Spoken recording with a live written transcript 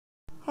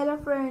Hello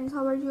friends,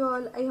 how are you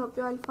all? I hope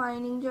you all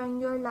fine,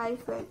 enjoying your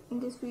life well. In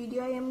this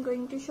video, I am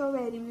going to show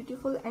very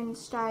beautiful and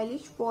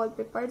stylish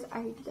wallpapers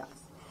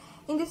ideas.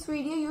 In this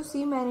video, you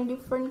see many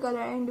different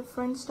color and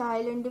different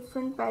style and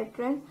different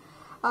pattern,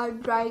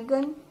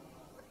 dragon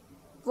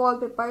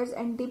wallpapers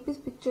and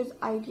deepest pictures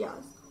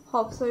ideas.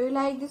 Hope so you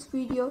like this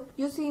video.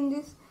 You see in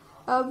this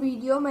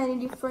video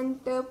many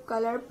different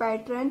color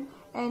pattern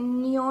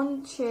and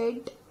neon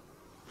shade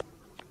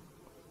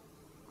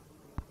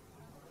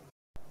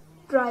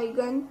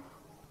dragon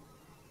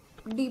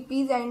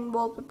DPs and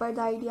wallpapers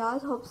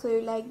ideas. Hope so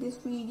you like this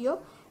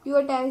video. You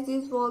attach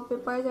these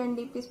wallpapers and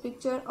DPs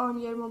picture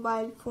on your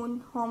mobile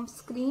phone home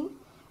screen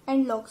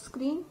and lock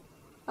screen.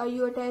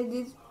 You attach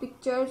these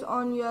pictures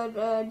on your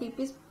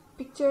DPs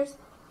pictures.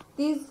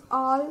 These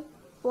all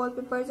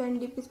wallpapers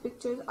and DPs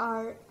pictures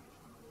are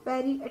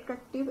very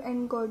attractive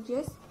and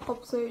gorgeous.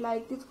 Hope so you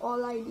like these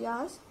all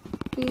ideas.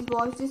 Please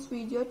watch this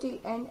video till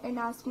end and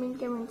ask me in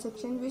comment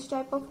section which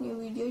type of new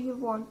video you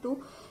want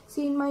to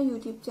see in my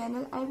YouTube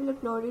channel. I will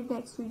upload it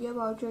next video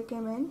about your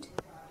comment.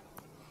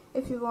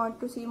 If you want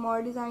to see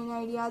more design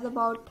ideas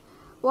about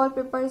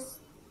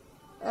wallpapers,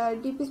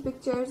 DPs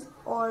pictures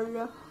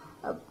or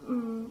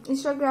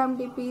Instagram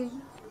DPs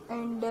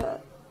and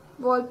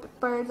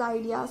wallpapers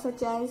ideas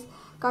such as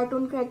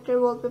cartoon character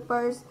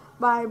wallpapers,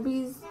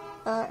 Barbies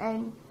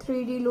and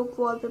 3D look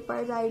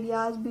wallpapers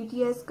ideas,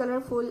 BTS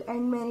colorful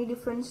and many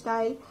different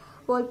style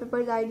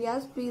wallpapers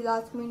ideas, please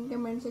ask me in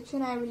comment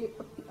section. I will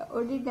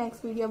upload it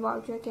next video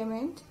about your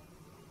comment.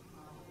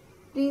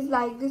 Please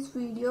like this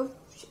video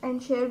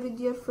and share with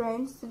your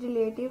friends,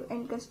 relatives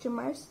and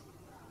customers.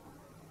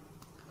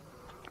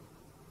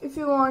 If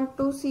you want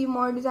to see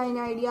more design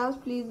ideas,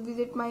 please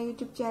visit my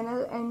YouTube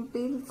channel and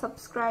please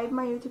subscribe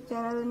my YouTube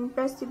channel and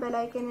press the bell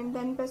icon and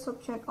then press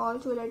option all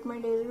to get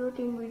my daily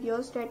routine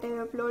videos that I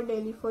upload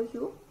daily for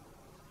you.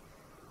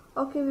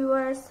 Okay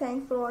viewers,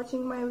 thanks for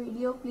watching my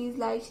video. Please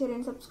like, share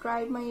and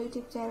subscribe my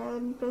YouTube channel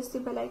and press the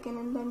bell icon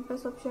and then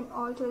press option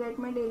all to get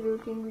my daily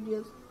routine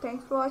videos.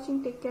 Thanks for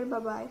watching. Take care. Bye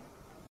bye.